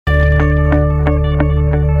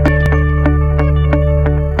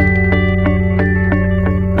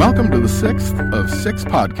sixth of 6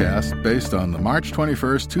 podcasts based on the March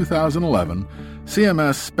 21st, 2011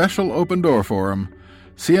 CMS Special Open Door Forum,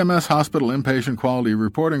 CMS Hospital Inpatient Quality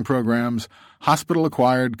Reporting Programs,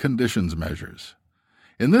 Hospital-Acquired Conditions Measures.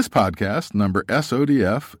 In this podcast, number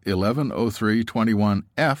SODF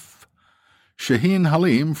 110321F, Shaheen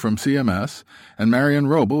Halim from CMS and Marion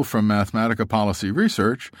Roble from Mathematica Policy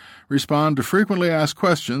Research respond to frequently asked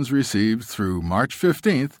questions received through March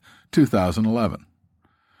 15th, 2011.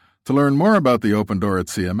 To learn more about the Open Door at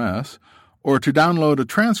CMS, or to download a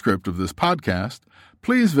transcript of this podcast,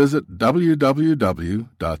 please visit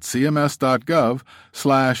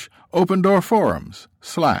www.cms.gov/opendoorforums/.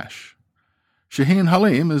 Shaheen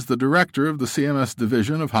Halim is the director of the CMS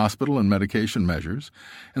Division of Hospital and Medication Measures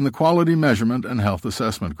in the Quality Measurement and Health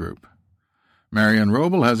Assessment Group. Marion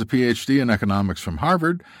Roble has a Ph.D. in economics from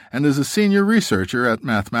Harvard and is a senior researcher at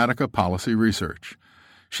Mathematica Policy Research.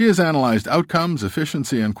 She has analyzed outcomes,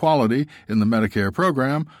 efficiency, and quality in the Medicare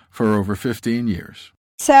program for over 15 years.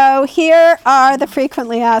 So here are the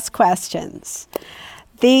frequently asked questions.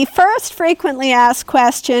 The first frequently asked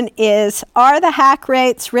question is, are the hack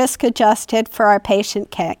rates risk-adjusted for our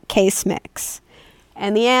patient case mix?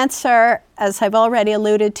 And the answer, as I've already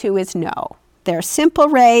alluded to, is no. They're simple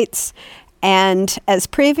rates, and as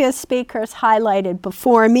previous speakers highlighted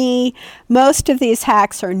before me, most of these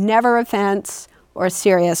hacks are never events or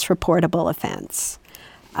serious reportable events.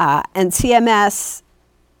 And CMS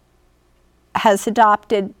has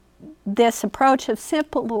adopted this approach of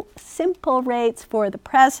simple rates for the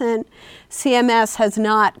present. CMS has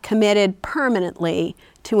not committed permanently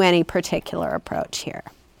to any particular approach here.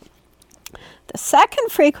 The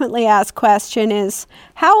second frequently asked question is,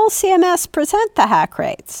 how will CMS present the hack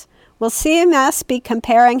rates? Will CMS be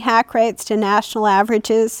comparing hack rates to national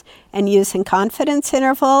averages and using confidence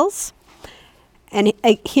intervals? And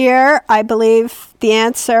here, I believe the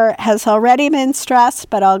answer has already been stressed,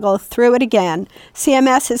 but I'll go through it again.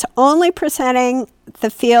 CMS is only presenting the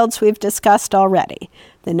fields we've discussed already: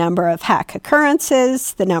 the number of hack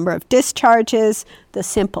occurrences, the number of discharges, the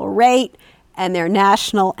simple rate, and their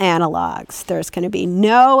national analogs. There's going to be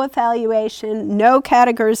no evaluation, no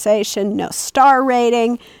categorization, no star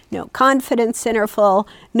rating, no confidence interval,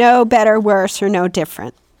 no better, worse, or no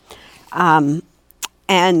different.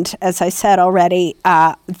 And as I said already,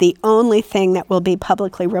 the only thing that will be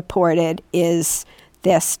publicly reported is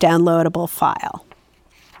this downloadable file.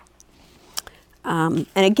 And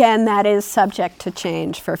again, that is subject to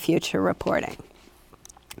change for future reporting.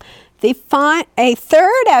 A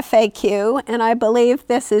third FAQ, and I believe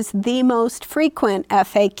this is the most frequent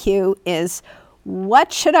FAQ, is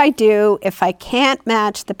what should I do if I can't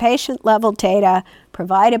match the patient-level data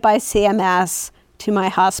provided by CMS to my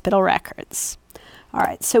hospital records? All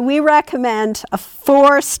right, so we recommend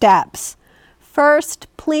 4 steps. First,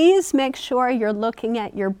 please make sure you're looking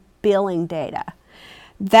at your billing data.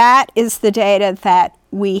 That is the data that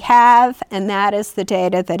we have, and that is the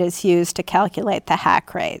data that is used to calculate the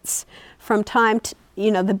hack rates. From time to,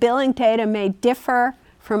 the billing data may differ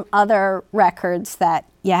from other records that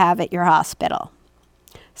you have at your hospital.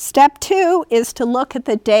 Step 2 is to look at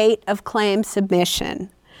the date of claim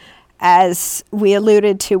submission. As we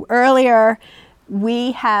alluded to earlier,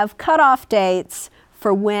 we have cutoff dates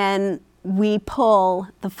for when we pull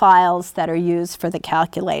the files that are used for the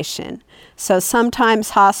calculation. So sometimes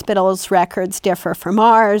hospitals' records differ from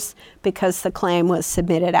ours because the claim was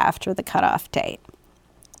submitted after the cutoff date.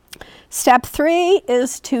 Step 3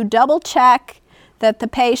 is to double check that the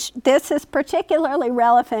patient, this is particularly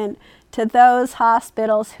relevant to those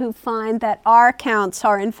hospitals who find that our counts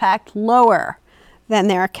are in fact lower than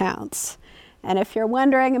their counts. And if you're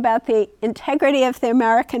wondering about the integrity of the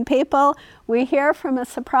American people, we hear from a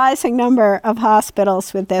surprising number of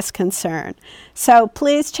hospitals with this concern. So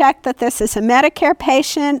please check that this is a Medicare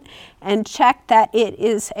patient and check that it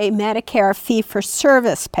is a Medicare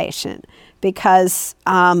fee-for-service patient, because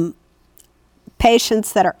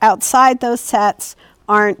patients that are outside those sets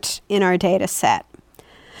aren't in our data set.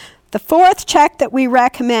 The fourth check that we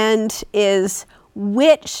recommend is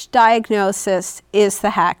which diagnosis is the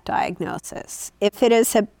hack diagnosis. If it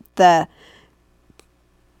is the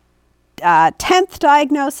 10th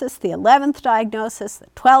diagnosis, the 11th diagnosis, the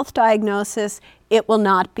 12th diagnosis, it will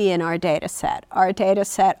not be in our data set. Our data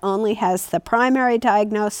set only has the primary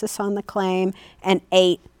diagnosis on the claim and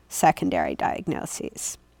 8 secondary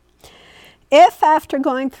diagnoses. If after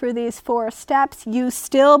going through these 4 steps, you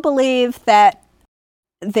still believe that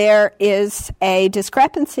there is a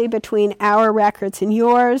discrepancy between our records and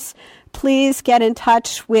yours, please get in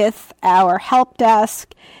touch with our help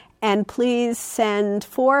desk and please send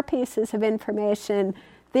 4 pieces of information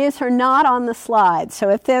These are not on the slide, so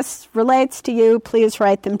if this relates to you, please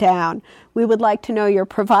write them down. We would like to know your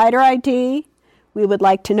provider ID. We would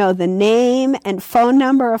like to know the name and phone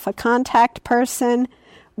number of a contact person.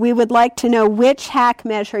 We would like to know which HAC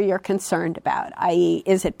measure you're concerned about, i.e.,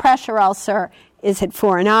 is it pressure ulcer, is it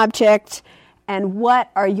foreign object, and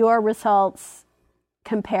what are your results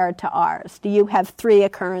compared to ours? Do you have 3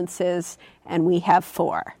 occurrences and we have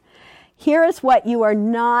 4? Here is what you are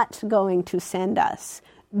not going to send us.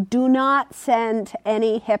 Do not send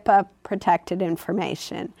any HIPAA-protected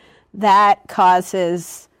information. That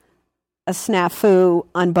causes a snafu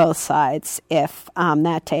on both sides if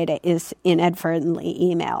that data is inadvertently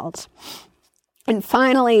emailed. And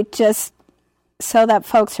finally, just so that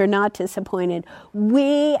folks are not disappointed,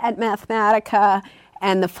 we at Mathematica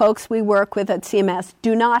and the folks we work with at CMS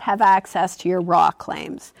do not have access to your raw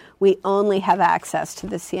claims. We only have access to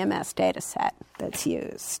the CMS data set that's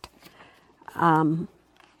used.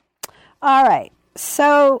 All right,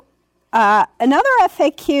 so another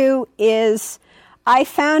FAQ is, I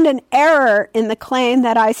found an error in the claim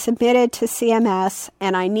that I submitted to CMS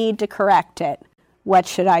and I need to correct it. What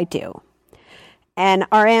should I do? And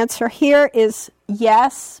our answer here is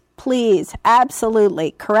yes, please,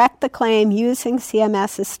 absolutely. Correct the claim using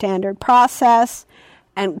CMS's standard process,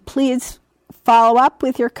 and please follow up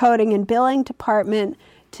with your coding and billing department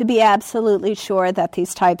to be absolutely sure that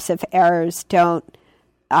these types of errors don't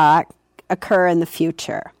occur in the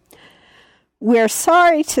future. We're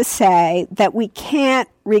sorry to say that we can't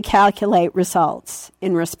recalculate results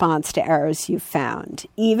in response to errors you've found,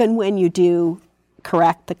 even when you do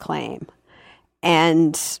correct the claim.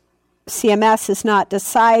 And CMS has not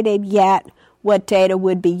decided yet what data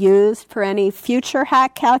would be used for any future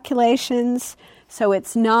HAC calculations, so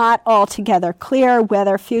it's not altogether clear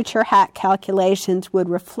whether future HAC calculations would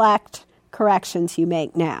reflect corrections you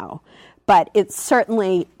make now. But it's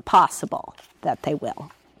certainly possible that they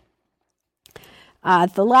will.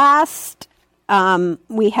 The last,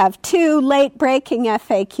 we have 2 late-breaking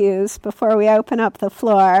FAQs before we open up the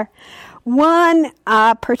floor. One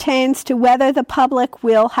pertains to whether the public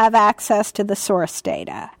will have access to the source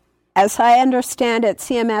data. As I understand it,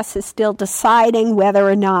 CMS is still deciding whether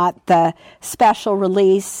or not the special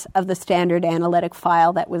release of the standard analytic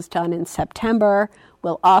file that was done in September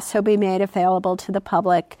will also be made available to the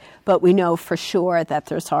public, but we know for sure that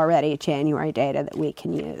there's already January data that we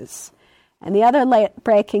can use. And the other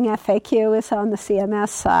late-breaking FAQ is on the CMS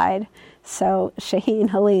side, so Shaheen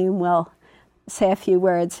Halim will say a few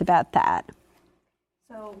words about that.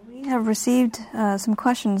 So we have received some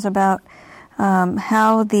questions about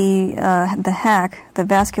how the HAC, the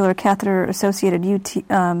vascular catheter associated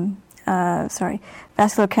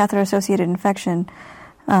vascular catheter associated infection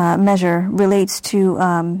measure, relates to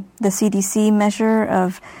the CDC measure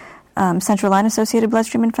of central line associated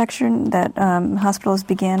bloodstream infection that hospitals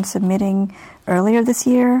began submitting earlier this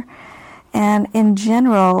year. And in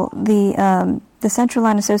general, the central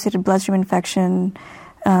line associated bloodstream infection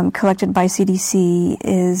collected by CDC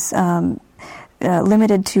is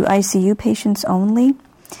limited to ICU patients only,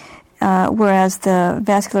 whereas the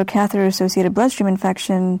vascular catheter associated bloodstream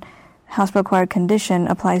infection hospital-acquired condition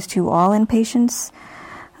applies to all inpatients.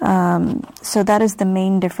 So that is the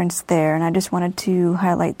main difference there, and I just wanted to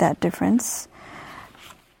highlight that difference.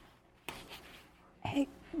 Hey,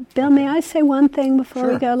 Bill, may I say one thing before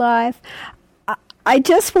Sure. we go live? I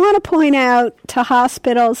just want to point out to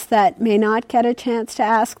hospitals that may not get a chance to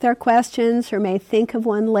ask their questions or may think of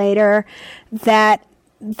one later that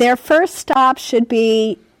their first stop should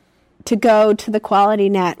be to go to the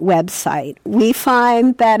QualityNet website. We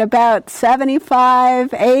find that about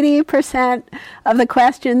 75-80% of the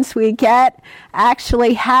questions we get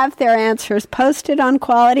actually have their answers posted on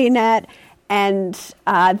QualityNet, and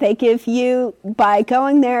they give you, by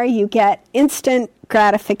going there, you get instant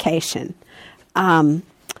gratification.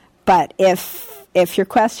 But if your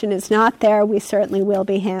question is not there, we certainly will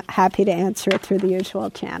be happy to answer it through the usual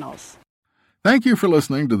channels. Thank you for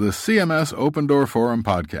listening to the CMS Open Door Forum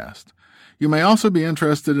podcast. You may also be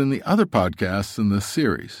interested in the other podcasts in this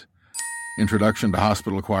series: Introduction to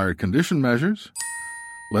Hospital-Acquired Condition Measures,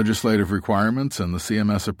 Legislative Requirements and the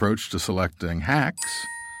CMS Approach to Selecting HACs,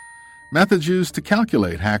 Methods Used to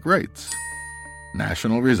Calculate HAC Rates,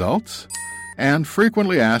 National Results, and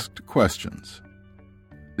Frequently Asked Questions.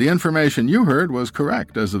 The information you heard was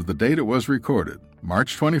correct as of the date it was recorded,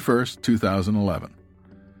 March 21st, 2011.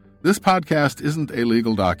 This podcast isn't a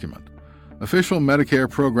legal document. Official Medicare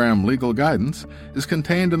program legal guidance is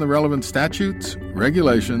contained in the relevant statutes,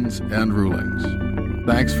 regulations, and rulings.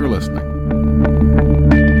 Thanks for listening.